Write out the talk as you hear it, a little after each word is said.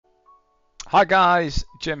Hi guys,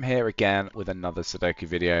 Jim here again with another Sudoku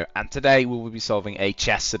video, and today we will be solving a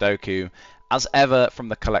chess Sudoku, as ever from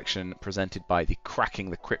the collection presented by the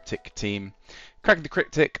Cracking the Cryptic team. Cracking the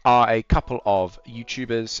Cryptic are a couple of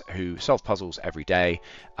YouTubers who solve puzzles every day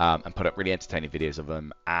and put up really entertaining videos of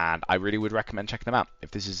them, and I really would recommend checking them out.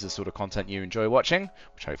 If this is the sort of content you enjoy watching,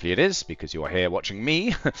 which hopefully it is because you're here watching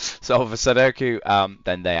me solve a Sudoku,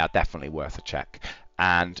 then they are definitely worth a check.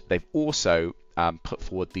 And they've also put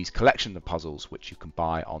forward these collection of puzzles which you can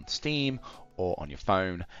buy on Steam or on your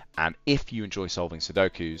phone, and if you enjoy solving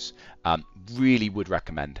Sudokus, really would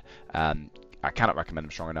recommend. I cannot recommend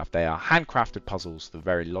them strong enough. They are handcrafted puzzles. They're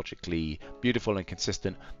very logically beautiful and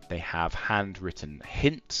consistent. They have handwritten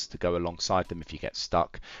hints to go alongside them if you get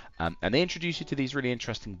stuck, and they introduce you to these really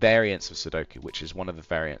interesting variants of Sudoku, which is one of the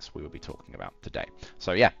variants we will be talking about today.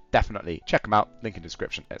 So yeah, definitely check them out, link in the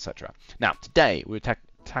description, etc. Now today we're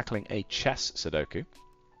tackling a chess Sudoku,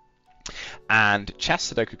 and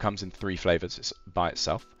chess Sudoku comes in three flavors by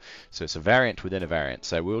itself, so it's a variant within a variant.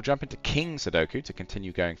 So we'll jump into King Sudoku to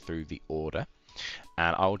continue going through the order,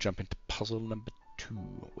 and I will jump into puzzle number 2,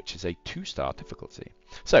 which is a 2-star difficulty.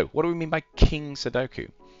 So what do we mean by King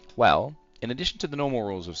Sudoku? Well, in addition to the normal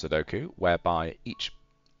rules of Sudoku, whereby each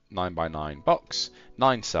 9x9 box,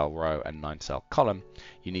 9-cell row and 9-cell column,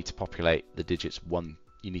 you need to populate the digits 1.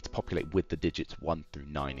 You need to populate with the digits 1 through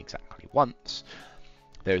 9 exactly once.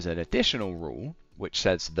 There's an additional rule which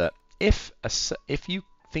says that if you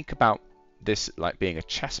think about this like being a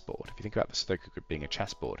chessboard, if you think about the Sudoku group being a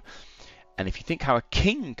chessboard, and if you think how a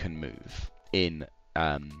king can move in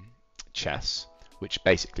chess, which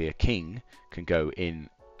basically a king can go in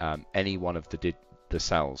any one of the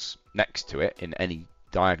cells next to it in any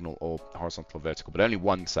diagonal or horizontal or vertical, but only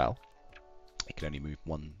one cell. It can only move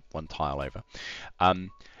one tile over.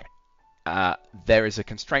 There is a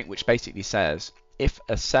constraint which basically says if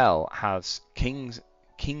a cell has king's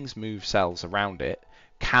move cells around it,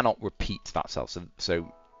 cannot repeat that cell.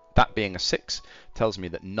 So that being a 6 tells me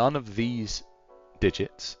that none of these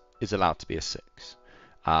digits is allowed to be a 6.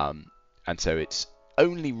 And so it's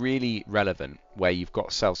only really relevant where you've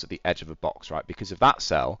got cells at the edge of a box, right? Because of that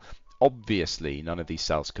cell, obviously none of these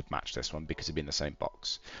cells could match this one because it'd be in the same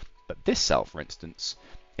box. But this cell, for instance,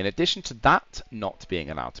 in addition to that not being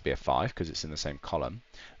allowed to be a 5 because it's in the same column,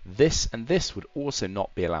 this and this would also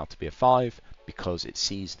not be allowed to be a 5 because it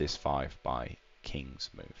sees this 5 by king's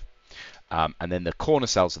move. And then the corner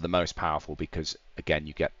cells are the most powerful because, again,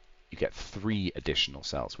 you get 3 additional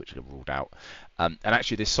cells which are ruled out. And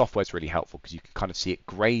actually this software is really helpful because you can kind of see it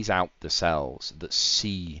grays out the cells that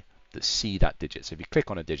see that digit. So if you click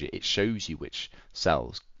on a digit, it shows you which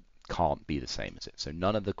cells can't be the same as it. So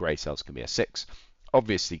none of the grey cells can be a 6.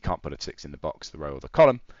 Obviously, you can't put a 6 in the box, the row, or the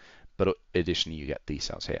column, but additionally, you get these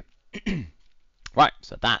cells here. Right,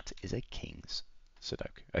 so that is a King's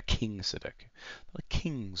Sudoku. A King Sudoku. Not a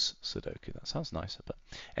King's Sudoku. That sounds nicer, but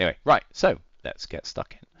anyway, right, so let's get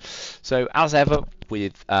stuck in. So, as ever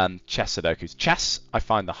with chess Sudokus, chess, I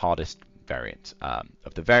find the hardest variant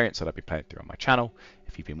of the variants that I've been playing through on my channel.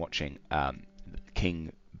 If you've been watching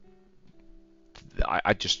King,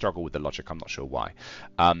 I just struggle with the logic. I'm not sure why.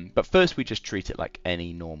 But first, we just treat it like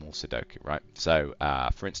any normal Sudoku, right? So,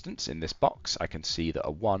 for instance, in this box, I can see that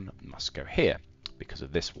a 1 must go here because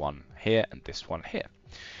of this one here and this one here.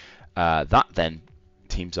 That then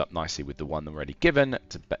teams up nicely with the one already given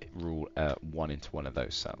to rule 1 into one of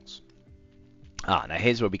those cells. Now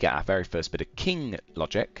here's where we get our very first bit of king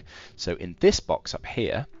logic. So in this box up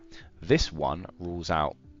here, this one rules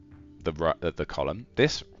out the column.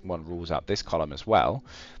 This one rules out this column as well.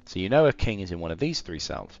 So you know a king is in one of these 3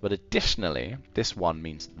 cells, but additionally this 1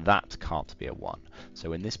 means that can't be a 1.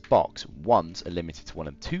 So in this box, 1s are limited to 1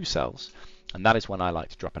 and 2 cells, and that is when I like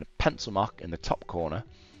to drop in a pencil mark in the top corner.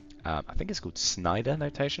 I think it's called Snyder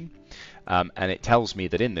notation, and it tells me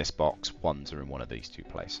that in this box 1s are in one of these 2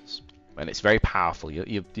 places, and it's very powerful.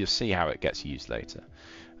 You'll see how it gets used later.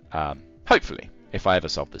 Hopefully, if I ever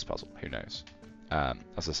solve this puzzle, who knows.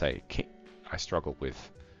 As I say, I struggle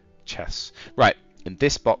with chess. Right, in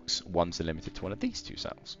this box, 1s are limited to one of these 2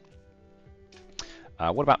 cells.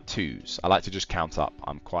 What about 2s? I like to just count up.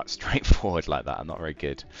 I'm quite straightforward like that. I'm not very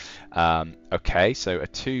good. Okay, so a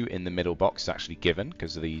 2 in the middle box is actually given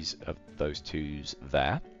because of those 2s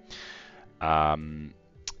there.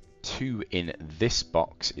 2 in this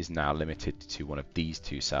box is now limited to one of these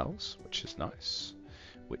 2 cells, which is nice.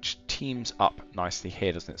 Which teams up nicely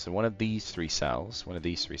here, doesn't it? So one of these 3 cells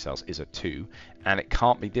is a 2, and it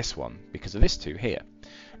can't be this one because of this 2 here.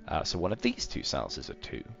 So one of these 2 cells is a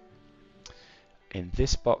 2. In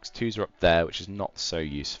this box, 2s are up there, which is not so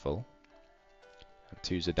useful. And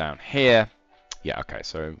 2s are down here. Yeah, okay,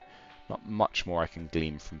 so Not much more I can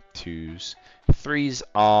glean from 2s. 3s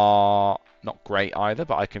are not great either,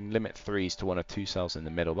 but I can limit 3s to 1 or 2 cells in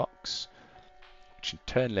the middle box, which in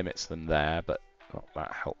turn limits them there, but not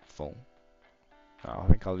that helpful. I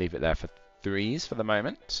think I'll leave it there for 3s for the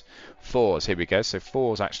moment. 4s, here we go. So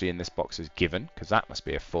 4s actually in this box is given, because that must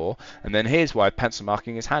be a 4. And then here's why pencil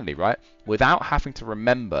marking is handy, right? Without having to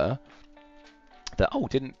remember that, oh,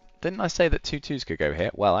 didn't I say that 2 2s could go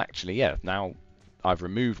here? Well, actually, yeah, now I've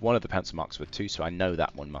removed one of the pencil marks with 2, so I know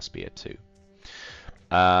that one must be a 2.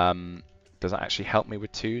 Does that actually help me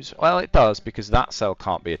with 2s? Well, it does, because that cell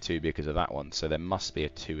can't be a 2 because of that one, so there must be a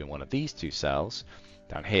 2 in one of these 2 cells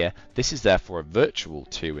down here. This is therefore a virtual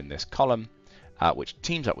 2 in this column, which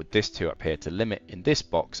teams up with this 2 up here to limit in this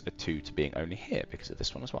box a 2 to being only here because of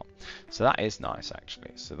this one as well. So that is nice,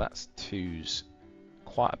 actually. So that's 2s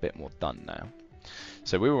quite a bit more done now.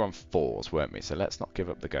 So we were on 4s, weren't we? So let's not give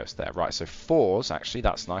up the ghost there. Right, so 4s, actually,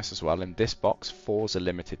 that's nice as well. In this box, 4s are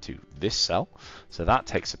limited to this cell. So that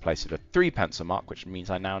takes the place of a 3 pencil mark, which means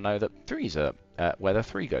I now know that 3s are where the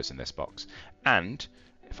 3 goes in this box. And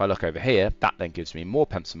if I look over here, that then gives me more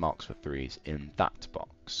pencil marks for 3s in that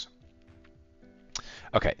box.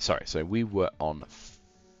 Okay, sorry, so we were on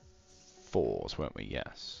 4s, weren't we?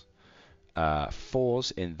 Yes.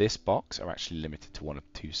 4s in this box are actually limited to 1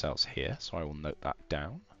 of 2 cells here, so I will note that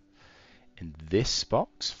down. In this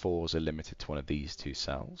box, 4s are limited to 1 of these 2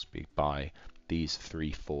 cells by these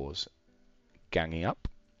 3 4s ganging up.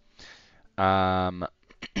 Can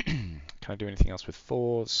I do anything else with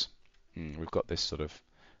 4s? We've got this sort of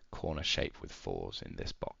corner shape with 4s in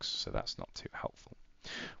this box, so that's not too helpful.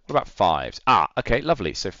 What about 5s? Okay,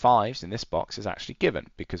 lovely. So 5s in this box is actually given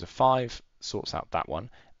because a 5 sorts out that one.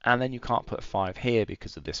 And then you can't put a 5 here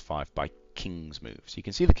because of this 5 by king's move. So you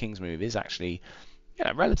can see the king's move is actually,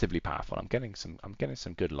 relatively powerful. I'm getting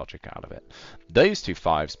some good logic out of it. Those 2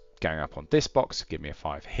 5s going up on this box give me a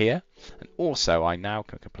 5 here, and also I now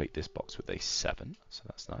can complete this box with a 7. So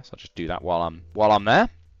that's nice. I'll just do that while I'm there,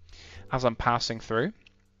 as I'm passing through.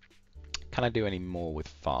 Can I do any more with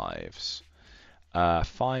 5s?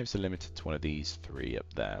 5s are limited to 1 of these 3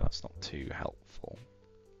 up there. That's not too helpful.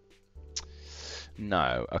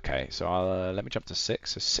 No, okay, so let me jump to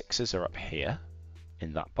 6. So 6s are up here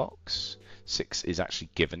in that box. 6 is actually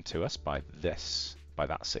given to us by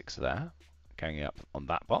that 6 there, going up on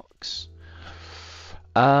that box.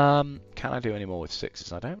 Can I do any more with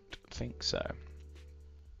 6s? I don't think so.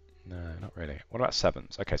 No, not really. What about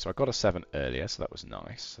 7s? Okay, so I got a 7 earlier, so that was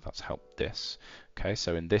nice. So that's helped this. Okay,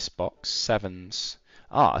 so in this box, 7s...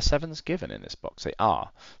 a 7's given in this box. They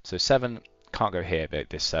are. So 7... can't go here, but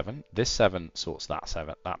this 7 sorts that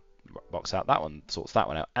box out, that one sorts that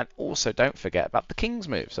one out, and also don't forget about the king's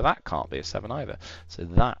move, so that can't be a 7 either. So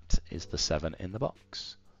that is the 7 in the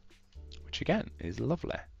box, which again is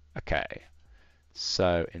lovely. Okay,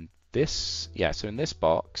 so in this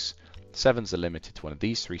box, 7s are limited to 1 of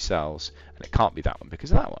these 3 cells, and it can't be that one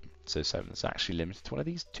because of that one. So 7's actually limited to 1 of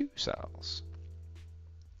these 2 cells.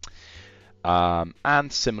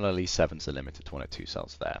 And similarly, 7s are limited to 1 or 2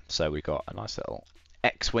 cells there. So we've got a nice little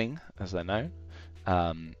X-wing, as they're known,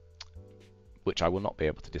 which I will not be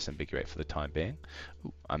able to disambiguate for the time being.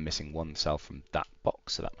 Ooh, I'm missing 1 cell from that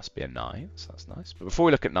box, so that must be a 9, so that's nice. But before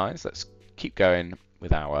we look at 9s, let's keep going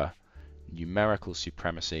with our numerical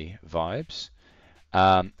supremacy vibes.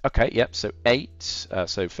 Okay, yep, so 8.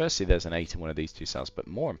 So firstly, there's an 8 in 1 of these 2 cells, but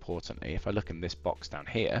more importantly, if I look in this box down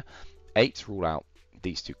here, 8s rule out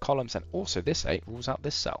these 2 columns, and also this 8 rules out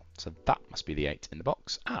this cell. So that must be the 8 in the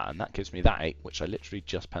box. And that gives me that 8, which I literally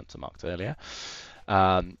just pencil marked earlier.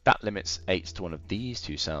 That limits 8s to 1 of these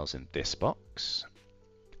 2 cells in this box.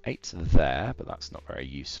 8's there, but that's not very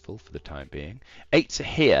useful for the time being. 8's are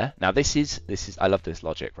here. Now this is I love this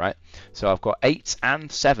logic, right? So I've got 8's and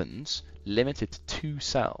 7's limited to 2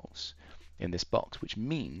 cells in this box, which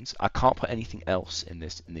means I can't put anything else in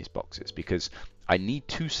these boxes because I need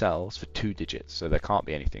 2 cells for 2 digits, so there can't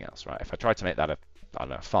be anything else, right? If I tried to make that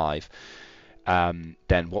a 5,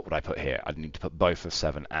 then what would I put here? I'd need to put both a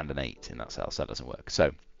 7 and an 8 in that cell, so that doesn't work.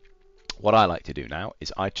 So what I like to do now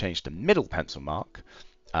is I change the middle pencil mark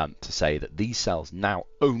to say that these cells now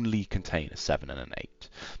only contain a 7 and an 8.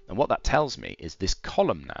 And what that tells me is this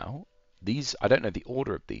column now, these, I don't know the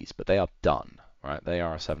order of these, but they are done. Right, they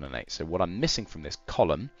are a 7 and 8. So what I'm missing from this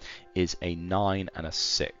column is a 9 and a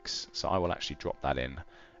 6. So I will actually drop that in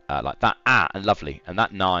like that. And lovely. And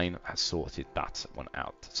that 9 has sorted that one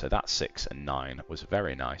out. So that 6 and 9 was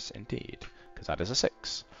very nice indeed, because that is a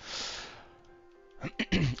 6.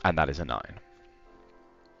 And that is a 9.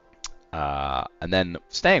 And then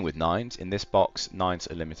staying with 9s, in this box, 9s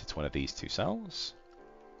are limited to 1 of these 2 cells.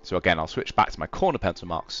 So again, I'll switch back to my corner pencil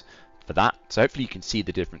marks for that. So hopefully you can see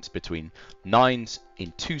the difference between 9s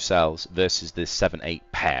in 2 cells versus this 7-8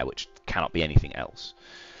 pair, which cannot be anything else.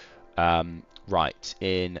 Right,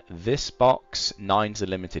 in this box, 9s are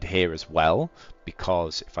limited here as well,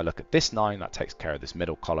 because if I look at this 9, that takes care of this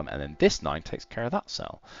middle column, and then this 9 takes care of that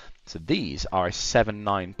cell. So these are a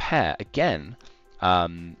 7-9 pair. Again,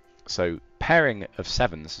 so pairing of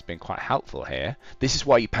 7s has been quite helpful here. This is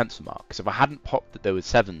why you pencil mark, because if I hadn't popped that there were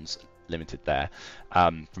 7s limited there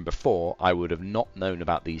from before, I would have not known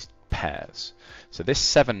about these pairs. So this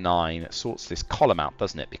 7-9 sorts this column out,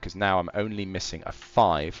 doesn't it? Because now I'm only missing a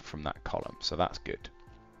 5 from that column, so that's good.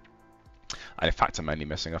 And in fact, I'm only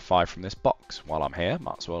missing a 5 from this box. While I'm here,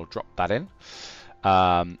 might as well drop that in.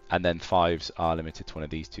 And then 5s are limited to one of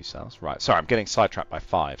these 2 cells. Right, sorry, I'm getting sidetracked by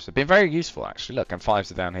 5s. They've been very useful, actually. Look, and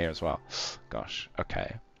 5s are down here as well. Gosh,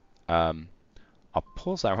 okay. I'll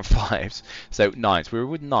pause there on 5s. So 9s, we were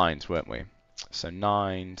with 9s, weren't we? So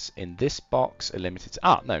 9s in this box are limited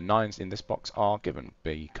to... no, 9s in this box are given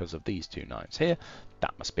because of these 2 9s here.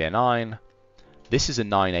 That must be a 9. This is a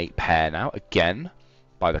 9-8 pair now, again,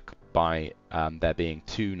 by there being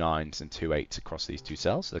 2 9s and 2 8s across these 2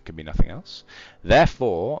 cells. So there could be nothing else.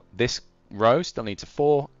 Therefore, this row still needs a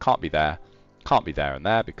 4. Can't be there. Can't be there and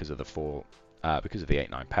there because of the 4, because of the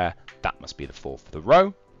 8-9 pair. That must be the 4 for the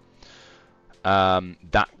row.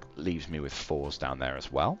 That leaves me with 4s down there as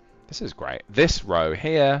well. This is great. This row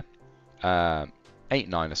here,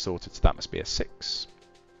 8-9 are sorted, so that must be a 6.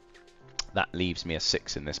 That leaves me a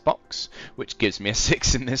 6 in this box, which gives me a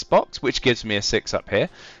 6 in this box, which gives me a 6 up here.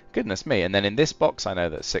 Goodness me. And then in this box, I know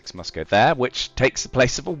that 6 must go there, which takes the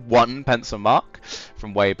place of a 1 pencil mark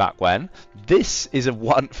from way back when. This is a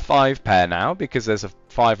 1-5 pair now, because there's a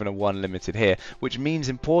 5 and a 1 limited here, which means,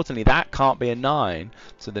 importantly, that can't be a 9.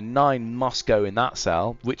 So the 9 must go in that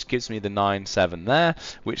cell, which gives me the 9-7 there,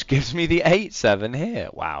 which gives me the 8-7 here.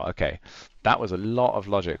 Wow, okay. That was a lot of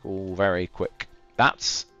logic, all very quick.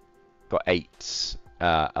 That's got 8s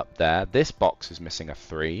up there. This box is missing a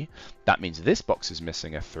 3. That means this box is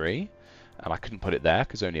missing a 3. And I couldn't put it there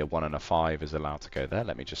because only a 1 and a 5 is allowed to go there.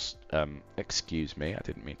 Let me just, excuse me, I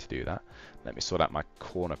didn't mean to do that. Let me sort out my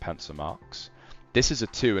corner pencil marks. This is a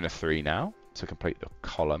 2 and a 3 now to complete the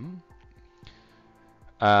column.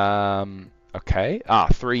 Okay.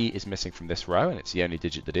 3 is missing from this row, and it's the only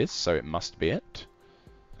digit that is, so it must be it.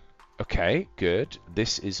 Okay, good.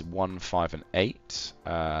 This is 1, 5, and 8,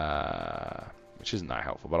 which isn't that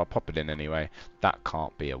helpful, but I'll pop it in anyway. That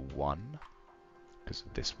can't be a 1 because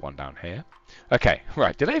of this 1 down here. Okay,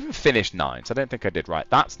 right. Did I even finish 9s? I don't think I did. Right,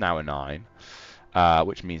 that's now a 9,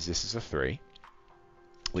 which means this is a 3,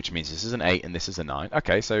 which means this is an 8, and this is a 9.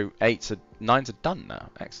 Okay, so 9s are done now.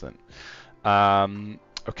 Excellent.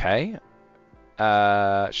 Okay.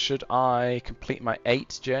 Should I complete my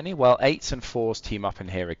 8 journey? Well, 8s and 4s team up in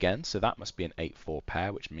here again, so that must be an 8-4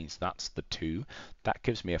 pair, which means that's the 2. That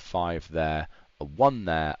gives me a 5 there, a 1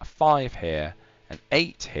 there, a 5 here, an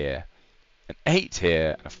 8 here, an 8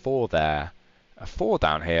 here, and a 4 there, a 4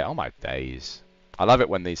 down here. Oh my days. I love it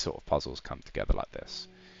when these sort of puzzles come together like this.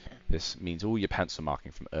 This means all your pencil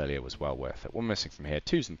marking from earlier was well worth it. One missing from here,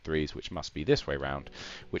 2s and 3s, which must be this way round,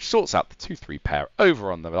 which sorts out the 2-3 pair over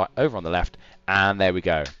on the left, and there we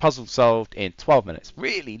go. Puzzle solved in 12 minutes.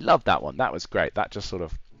 Really love that one. That was great. That just sort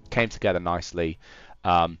of came together nicely.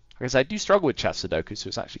 Because I do struggle with chess Sudoku, so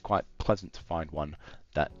it's actually quite pleasant to find one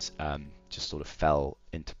that just sort of fell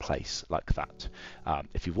into place like that.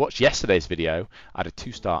 If you've watched yesterday's video, I had a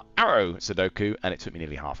 2-star arrow Sudoku, and it took me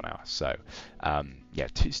nearly half an hour. So, yeah,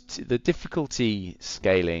 the difficulty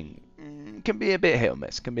scaling can be a bit hit or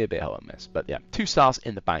miss. But yeah, 2 stars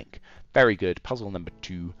in the bank. Very good. Puzzle number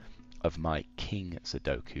 2 of my King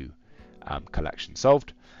Sudoku collection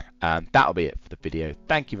solved. And that'll be it for the video.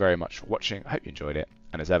 Thank you very much for watching. I hope you enjoyed it.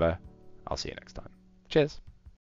 And as ever, I'll see you next time. Cheers.